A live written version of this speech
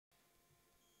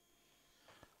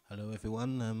Hello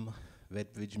everyone,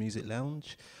 Redbridge Music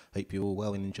Lounge. Hope you're all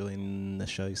well and enjoying the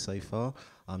show so far.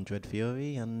 I'm Dread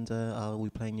Fury and I'll be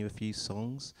playing you a few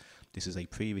songs. This is a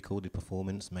pre-recorded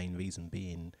performance, main reason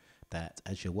being that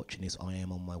as you're watching this I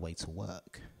am on my way to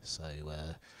work. So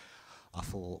I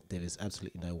thought there is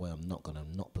absolutely no way I'm not going to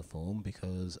not perform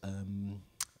because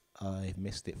I've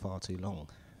missed it far too long.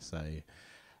 So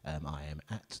I am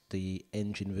at the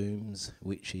Engine Rooms,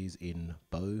 which is in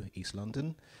Bow, East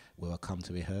London, where I come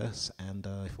to rehearse, and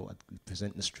I thought I'd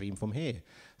present the stream from here.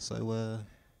 So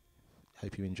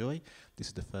hope you enjoy. This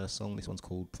is the first song. This one's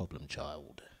called Problem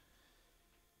Child.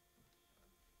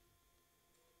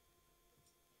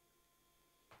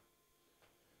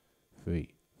 3,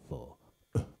 4.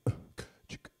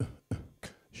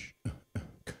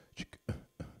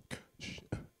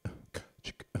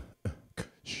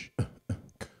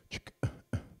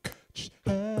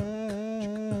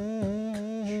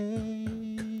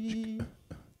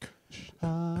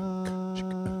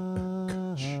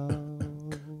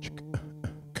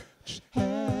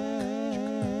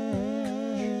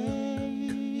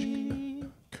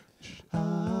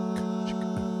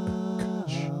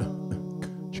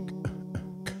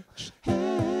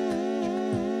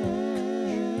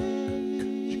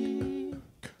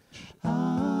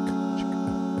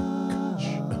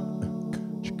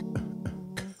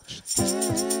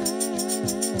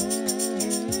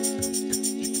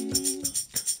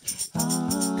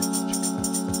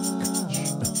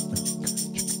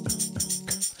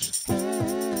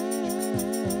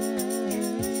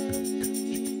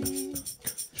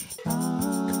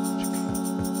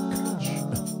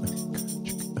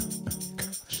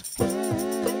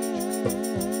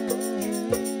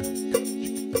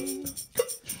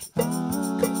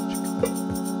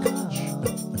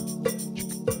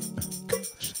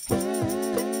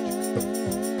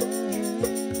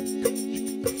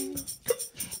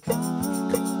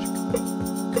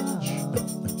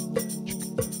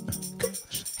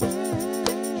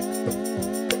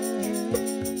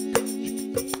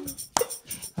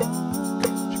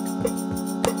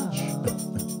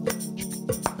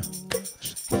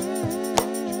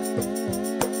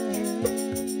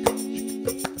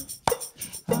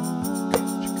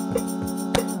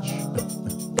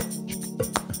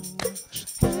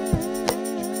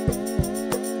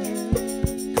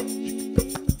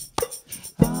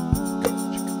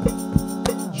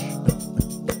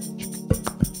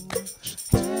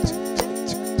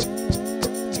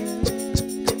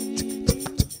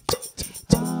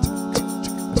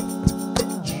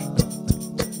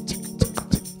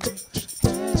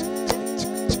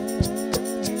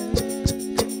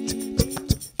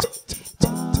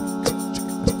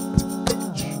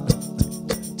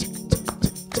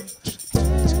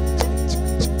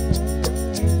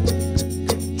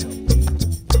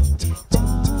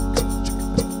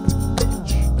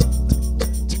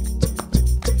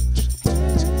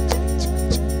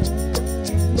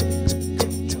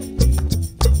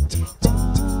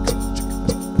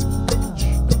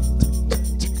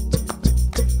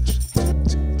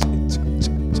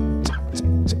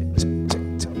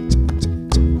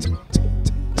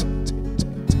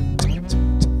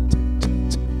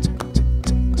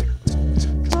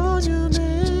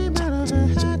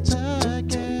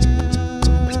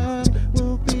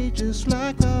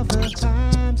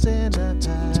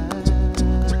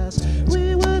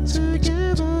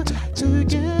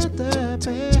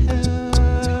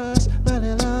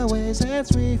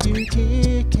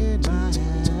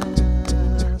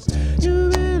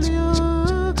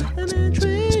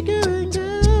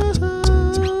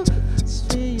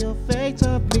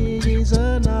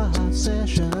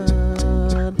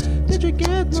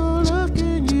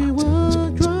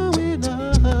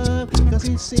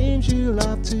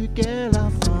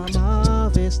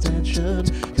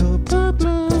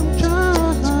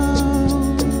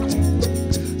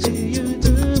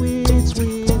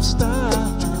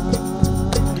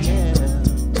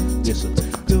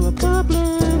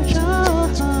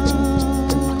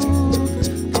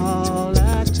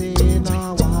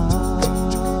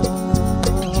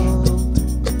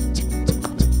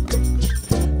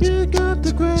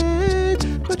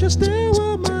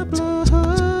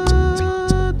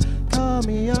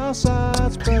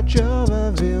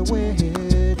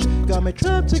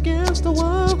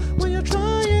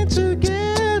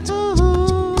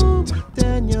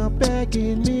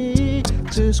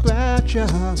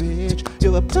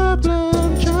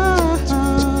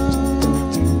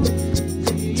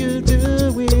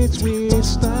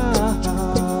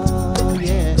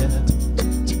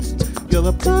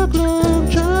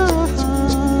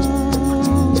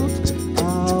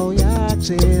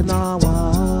 In our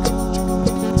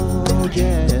world.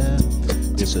 yeah.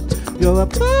 Listen, you're a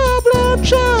problem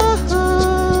child.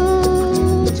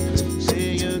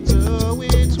 Say you do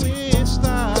it with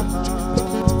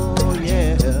style,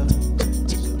 yeah.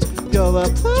 You're a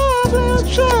problem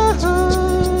child.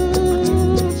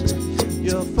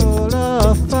 You're full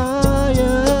of fire.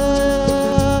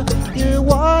 You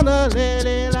wanna let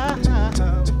it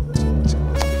out.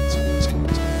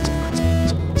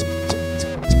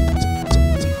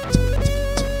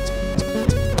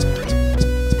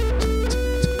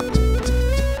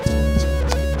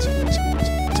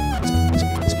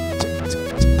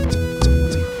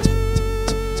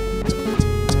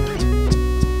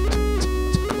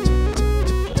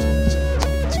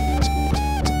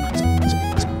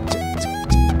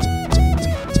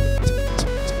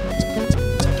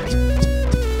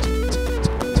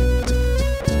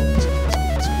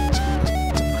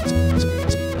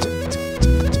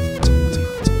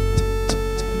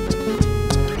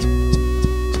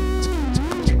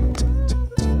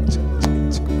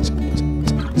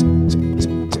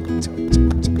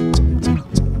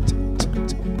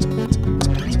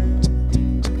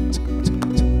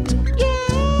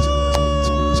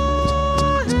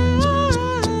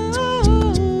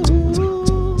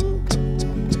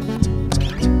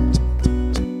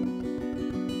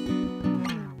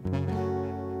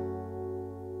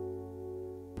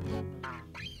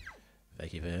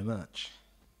 Thank you very much.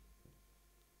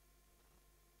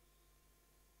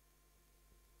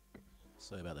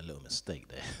 Sorry about the little mistake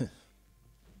there.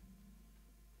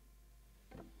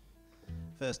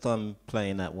 First time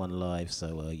playing that one live,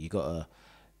 so you got a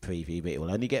preview, but it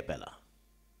will only get better.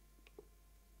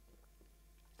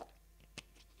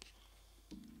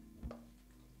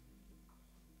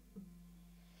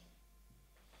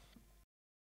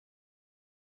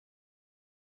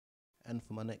 And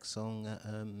for my next song,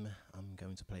 I'm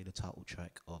going to play the title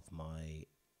track of my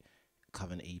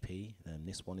current EP, and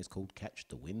this one is called Catch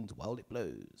the Wind While It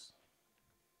Blows.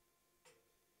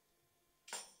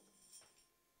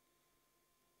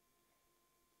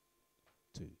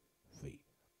 Two, three,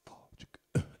 four.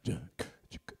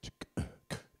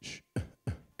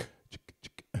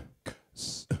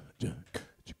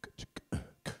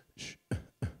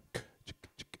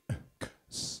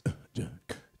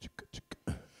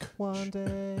 One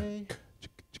day,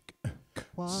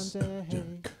 one day,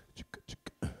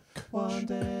 one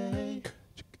day,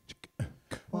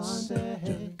 one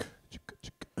day,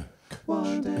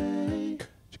 one day, one day,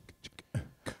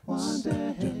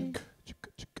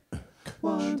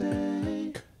 one day, one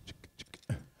day,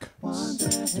 one day,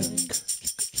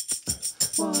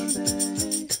 one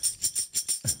day,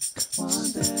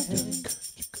 one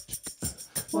day,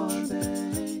 one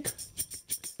day.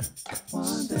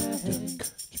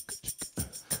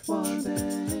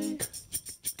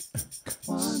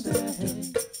 One day, one day, one day,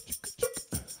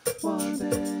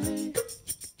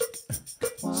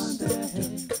 one day, one day, one day, one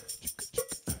day,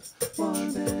 one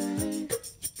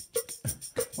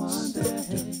day, one day,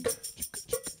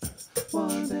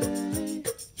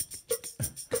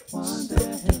 one day, one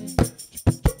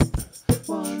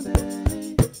day, one day.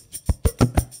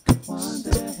 One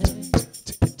day,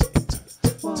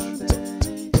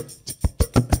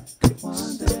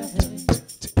 one day, one day, one day,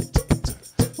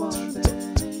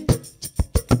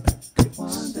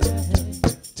 one day,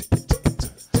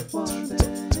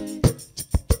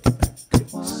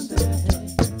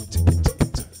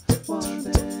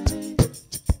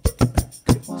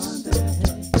 one day, one day, one day,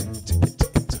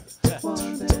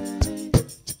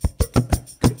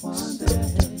 one day.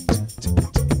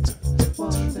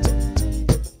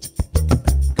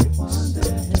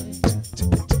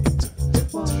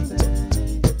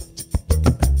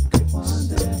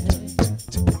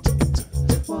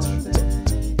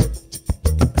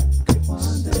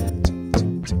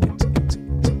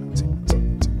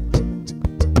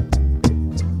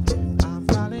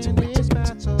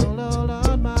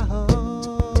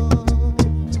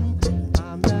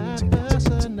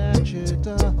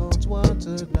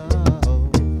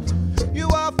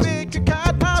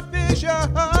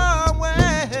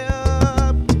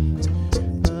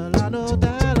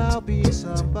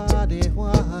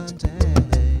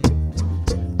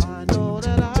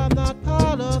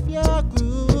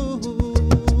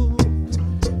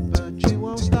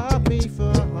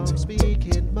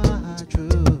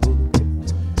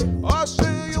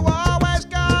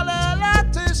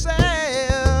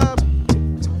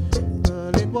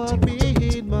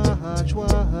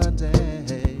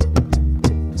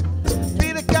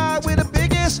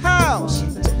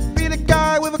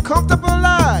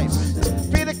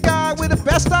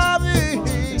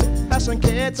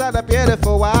 Had a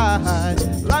beautiful wife.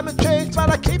 Life may change,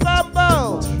 but I keep on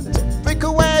bold.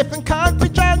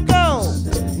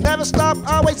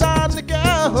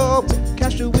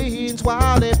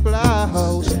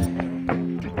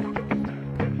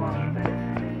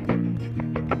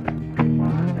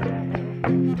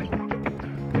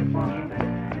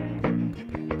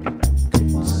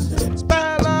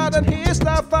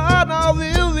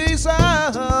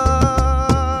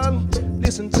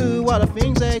 what the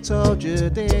things they told you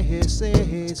this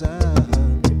season.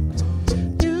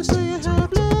 You say you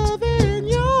have love in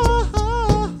your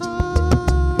heart,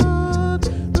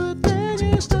 but then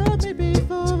you stop me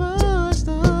before I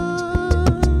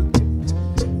start.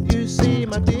 You see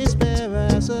my despair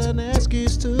as an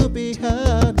excuse to be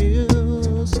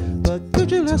amused, but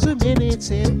could you last a minute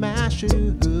in my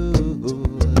shoes?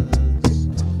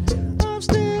 I'm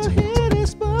still here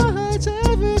despite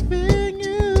everything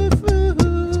you threw.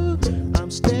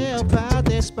 I'm still proud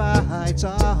despite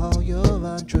all your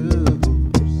untruths.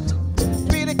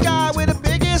 Be the guy with the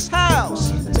biggest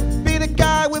house, be the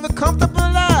guy with a comfortable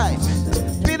life,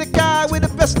 be the guy with the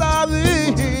best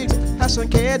story, have some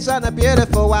kids and a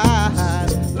beautiful wife.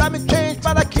 Let me change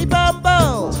but I keep on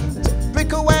bold,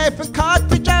 break away from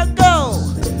concrete jungle,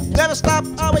 never stop,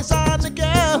 always on the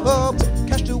go,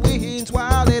 catch the winds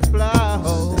while it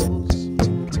blows.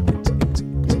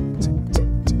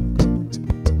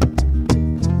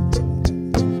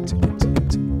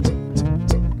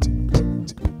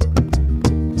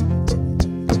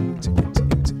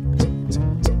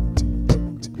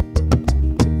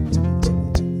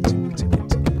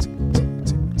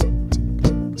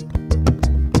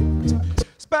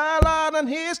 Spell and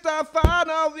here's the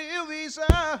final real reason.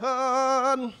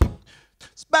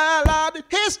 Spell out and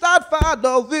here's the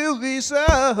final real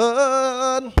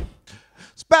reason.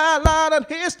 Spell out and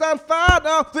here's the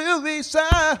final real reason.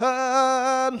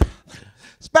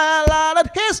 Spell out and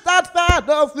here's the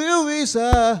final real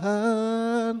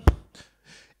reason.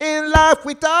 In life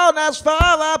we don't ask for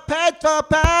a paid for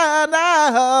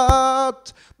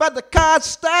out, but the cards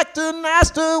stacked and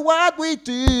as to what we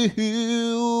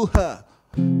do.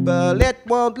 But it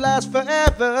won't last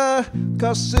forever,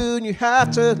 cause soon you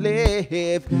have to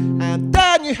live, and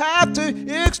then you have to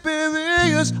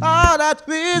experience all that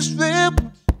is real.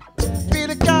 Be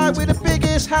the guy with the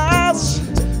biggest house,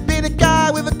 be the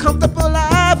guy with a comfortable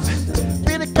life,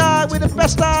 be the guy with the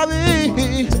best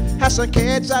story, have some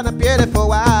kids and a beautiful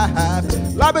wife.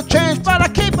 Love will change but I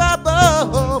keep up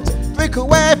bold, break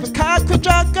away from concrete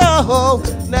jungle,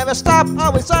 never stop,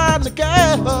 always on the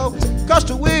go, cause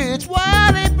the wind's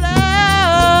what it blows.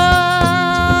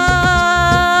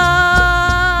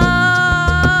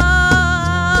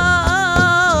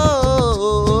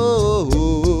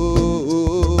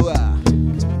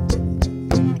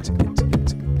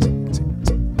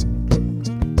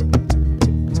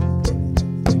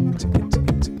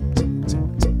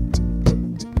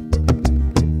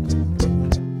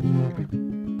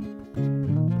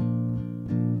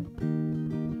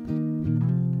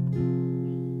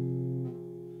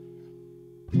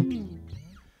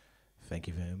 Thank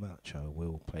you very much. I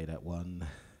will play that one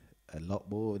a lot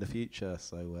more in the future,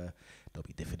 so there'll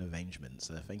be different arrangements.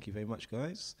 Thank you very much,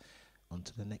 guys. On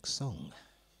to the next song.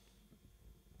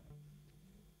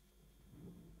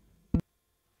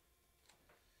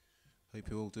 Hope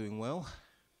you're all doing well.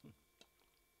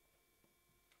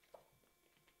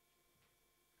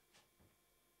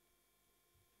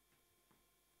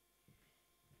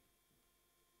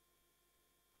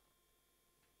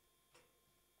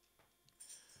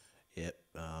 Yep,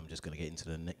 I'm just going to get into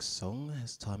the next song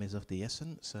as time is of the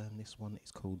essence. This one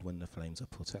is called When the Flames Are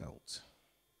Put Out.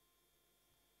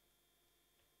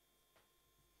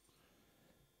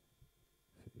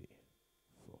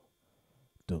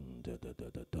 Dun da da da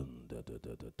da dun da da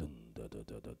da da dun da da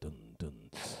da da dun dun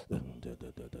dun da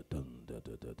da da da dun da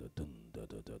da da da dun da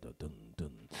da da da dun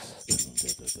dun dun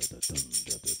da da da da dun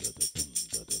da da da da dun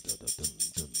da da da da dun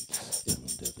dun dun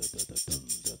da da da da dun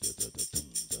da da da da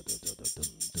dun da da da da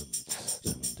dun dun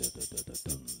dun da da da da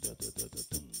dun da da da da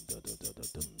dun da da da da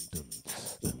dun dun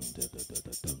dun da da da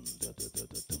da dun da da da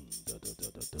da dun da da da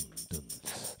da dun dun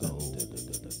oh da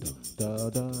da da da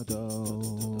da da da da da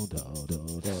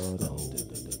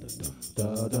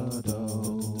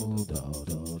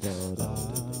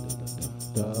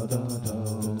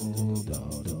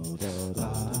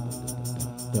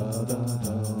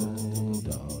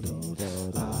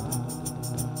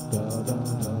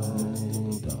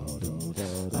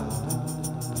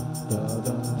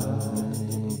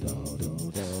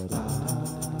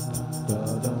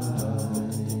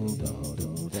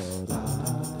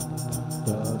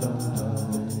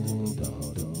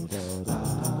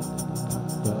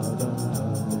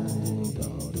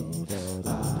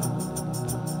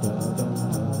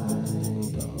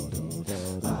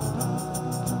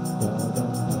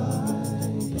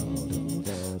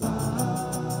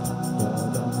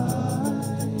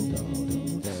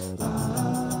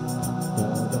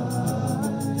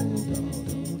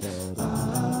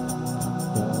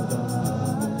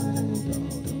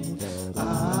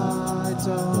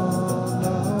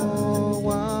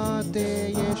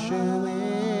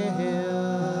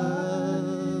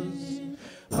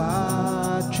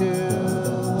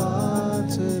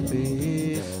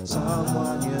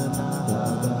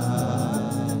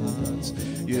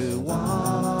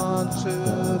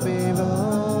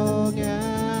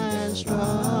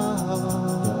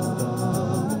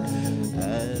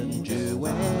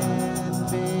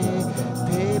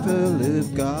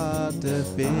about the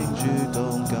things you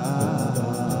don't got.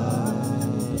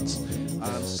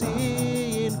 I'm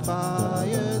seeing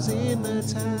fires in the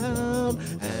town,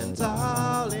 and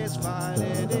all it's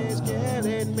fighting is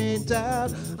getting me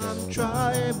down. I'm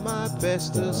trying my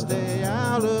best to stay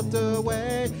out of the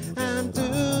way and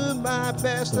do my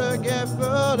best to get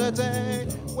through the day.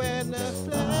 When the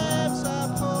flames are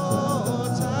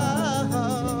put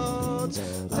out,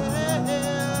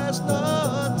 there's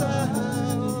no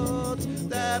doubt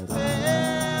that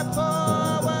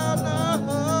people will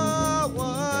know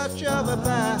what you're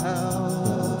about.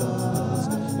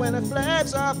 When the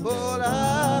flames are put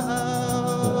out.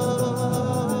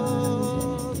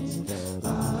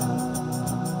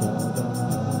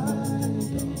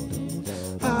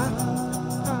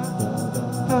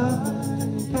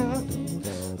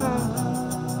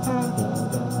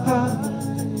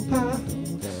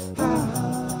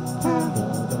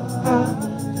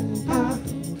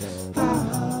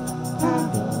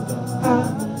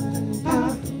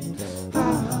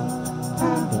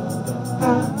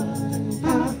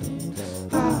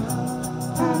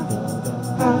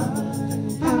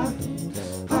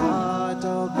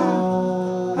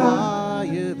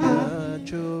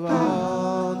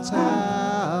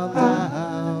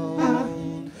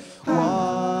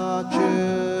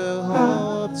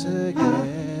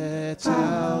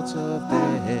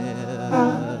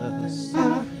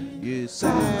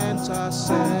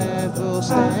 Several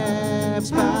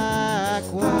steps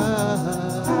backwards,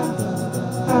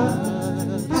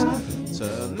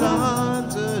 turn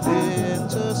London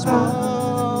into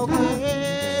smoky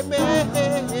mist,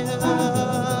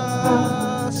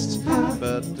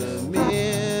 but the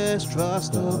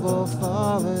mistrust of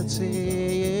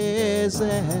authority is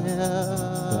there.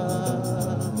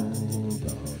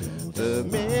 The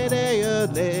media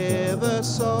never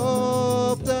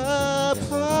solved the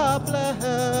problem.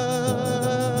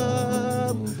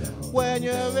 When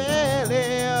you really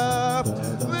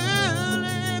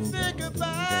think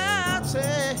about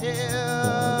it,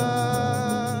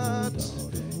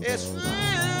 it's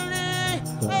really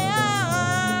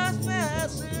as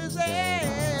fast as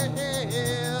air.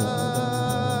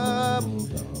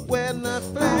 When the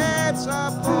flames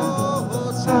are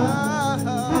put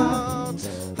out,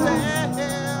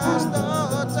 there's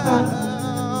no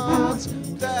doubt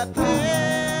that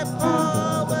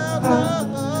people will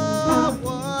know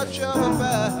what you're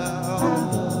about.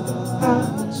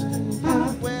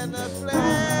 When the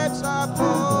flames are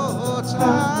put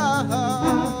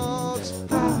out,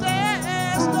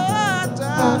 there's no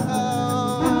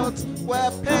doubt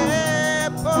where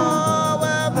people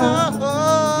will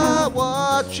know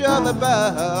what you're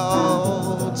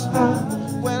about.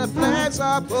 When the flames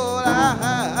are put out,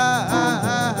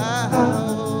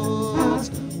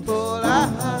 put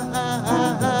out.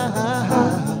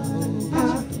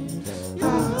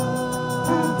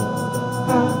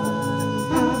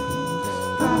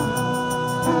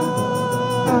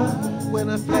 When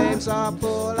the flames are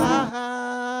put out.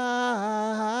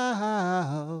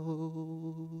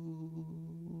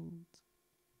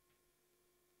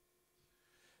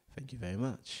 Thank you very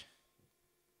much.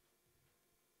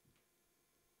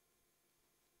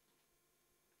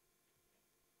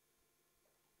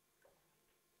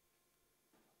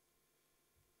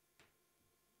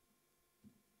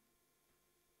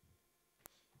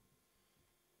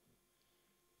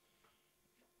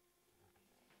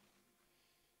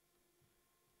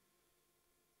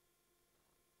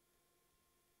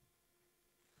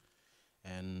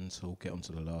 And so we'll get on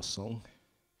to the last song.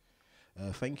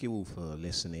 Thank you all for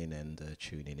listening and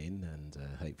tuning in, and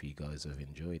hope you guys have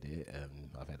enjoyed it.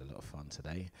 I've had a lot of fun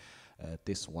today.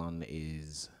 This one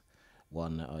is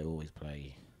one that I always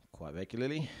play quite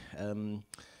regularly.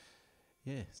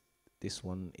 Yeah, this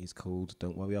one is called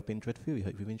Don't Worry, I've Been Dread Fury.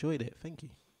 Hope you've enjoyed it. Thank you.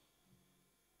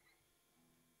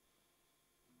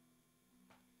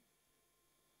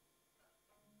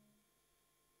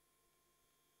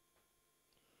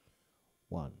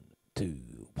 1,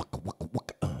 2, waka waka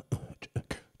waka.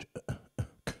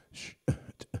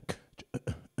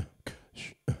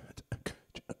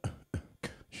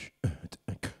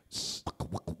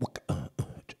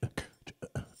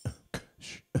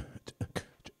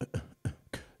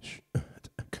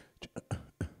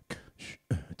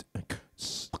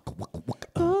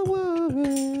 Don't worry.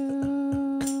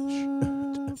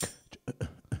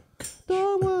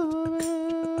 Don't worry.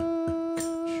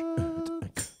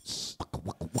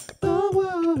 Don't worry.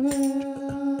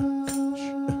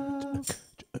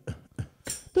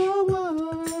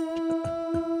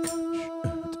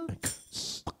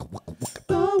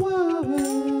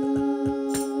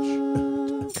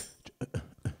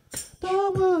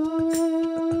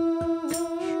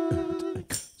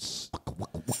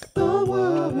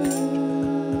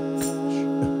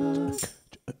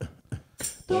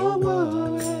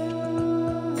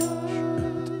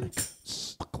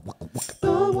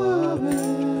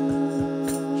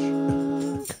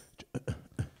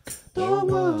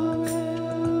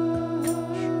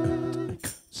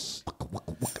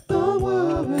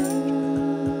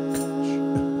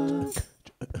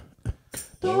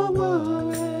 Don't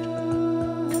worry.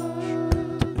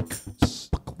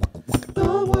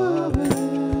 Don't worry.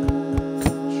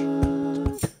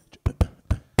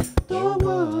 Don't worry. Don't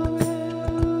worry.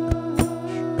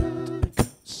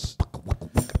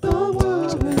 Don't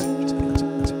worry.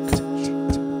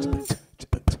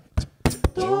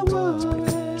 Don't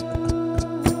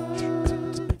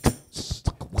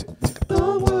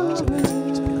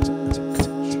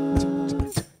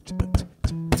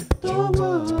worry. Don't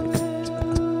worry.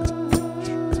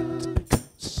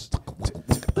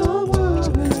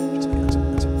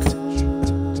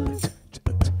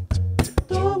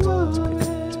 Don't worry. Don't worry.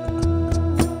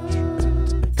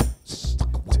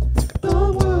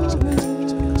 Don't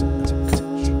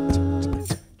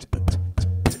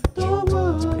worry. Don't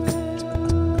worry.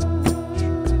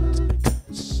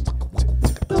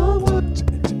 Don't worry.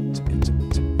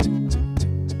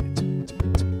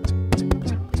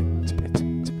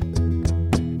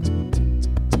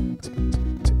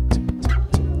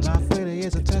 Life really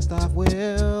is a test of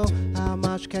will. How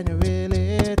much can you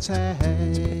really take?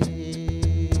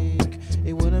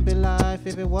 It wouldn't be life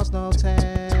if it was no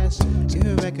test.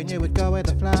 You reckon you would go with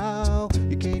the flow.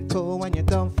 You keep cool when you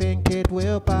don't think it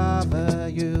will bother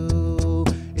you.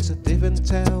 It's a different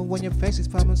tale when you face these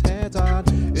problems head on.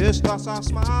 It starts off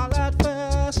small at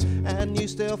first, and you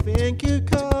still think you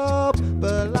cope.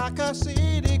 But like a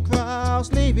city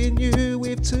crowds, leaving you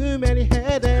with too many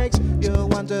headaches. You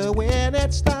wonder when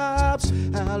it stops.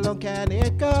 How long can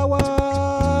it go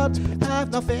on?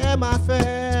 Have no fear, my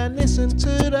friend. Listen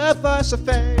to the voice of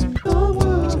faith. Don't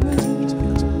worry,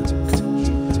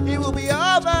 it will be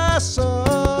over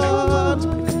soon.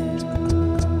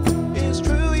 It's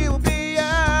true, you will be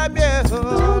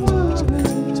immune.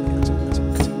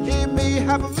 It may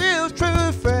have a real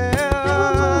true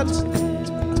friend.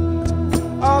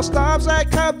 All storms I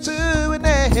come to an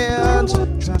end.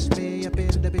 Trust me, I've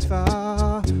been there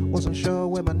before. Wasn't sure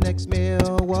where my next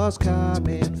meal was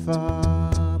coming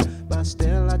from, but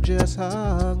still I just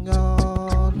hung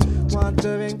on,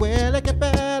 wondering will it get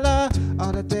better.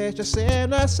 All the days just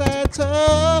seem the same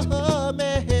to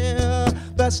me,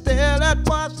 but still it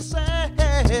was the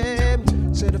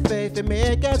same. So the faith in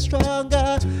me gets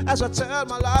stronger as I turn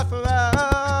my life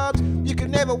around. You can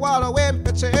never wallow in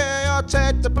pity or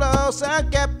take the blows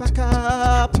and get back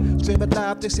up. Scream it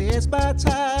loud, this is my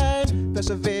time.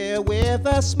 Persevere with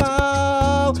a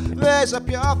smile. Raise up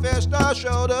your fist and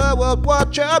show the world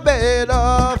what you're made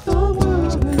of. Don't worry,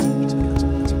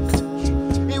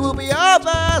 it will be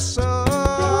over soon.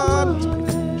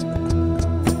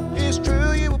 It's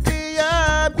true, you will be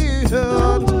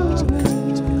immune.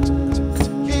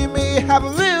 He may have a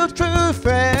real true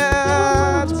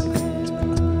friend.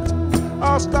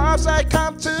 All stars I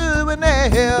come to an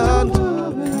end. Don't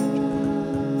worry.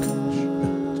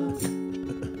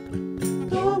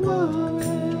 Don't worry.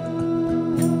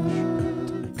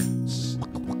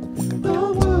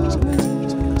 Don't worry.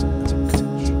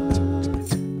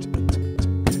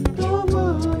 Don't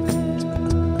worry.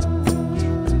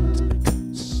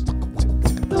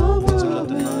 Middle of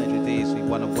the night, with these we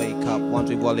wanna wake up,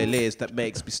 wondering what it is that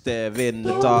makes me stare in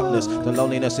the darkness. The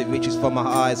loneliness, it reaches from my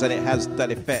eyes, and it has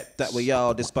that effect that we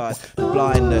all despise. The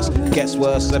blindness gets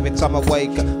worse every time I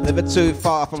wake up. Never too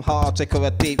far from heartache or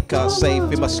a deep cut.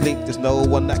 Safe in my sleep, there's no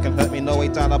one that can hurt me. No way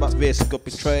down about risk or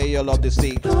betrayal or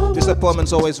deceit.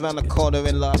 Disappointment's always round the corner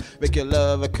in life.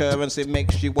 Regular occurrence, it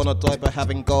makes you wanna die. But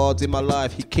having God in my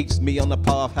life, He keeps me on the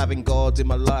path. Having God in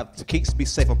my life, He keeps me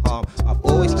safe from harm. I've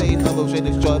always stayed others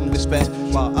with joy and respect,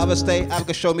 while others stay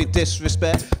anger, show me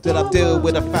disrespect. Did I deal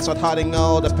with the facts on hiding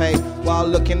all the pain, while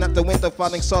looking at the window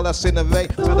finding solace in the rain?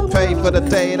 Trying to pray for the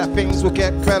day that things will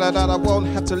get better, that I won't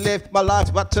have to live my life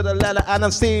right to the letter. And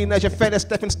I'm seen as your failure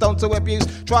stepping stone to abuse.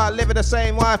 Try living the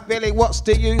same life, really what's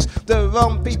the use? The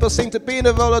wrong people seem to be in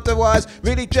the role of the wise.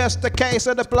 Really just a case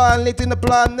of the blind leading the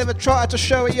blind. Never try to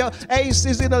show your ace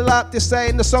is in the light. This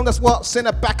ain't the song, that's what's in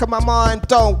the back of my mind.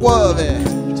 Don't worry,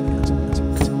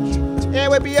 it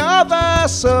will be over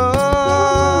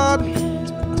soon.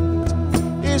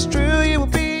 It's true, you will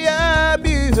be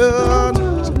immune.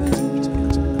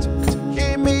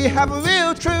 It may have a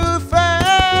real true friend.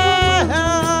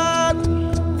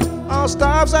 All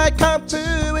storms I come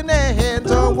to an end.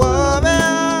 Don't worry,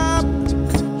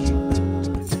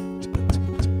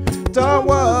 don't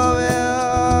worry,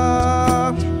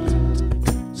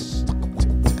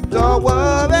 don't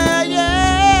worry,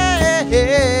 yeah.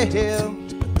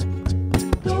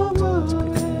 Don't worry.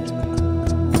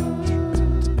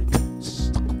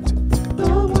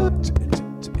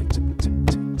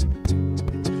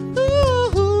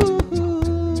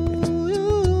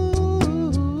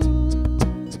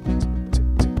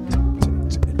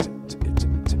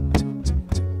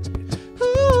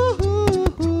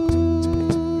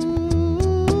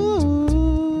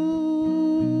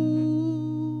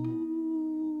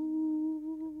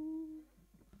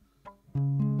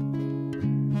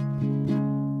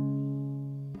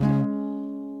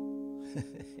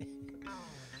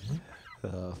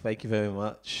 thank you very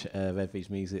much, Redbridge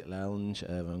Music Lounge.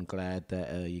 I'm glad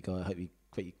that you guys. I hope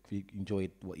you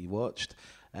enjoyed what you watched,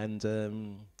 and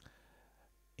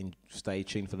stay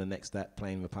tuned for the next act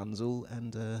playing Rapunzel.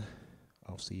 And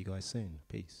I'll see you guys soon.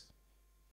 Peace.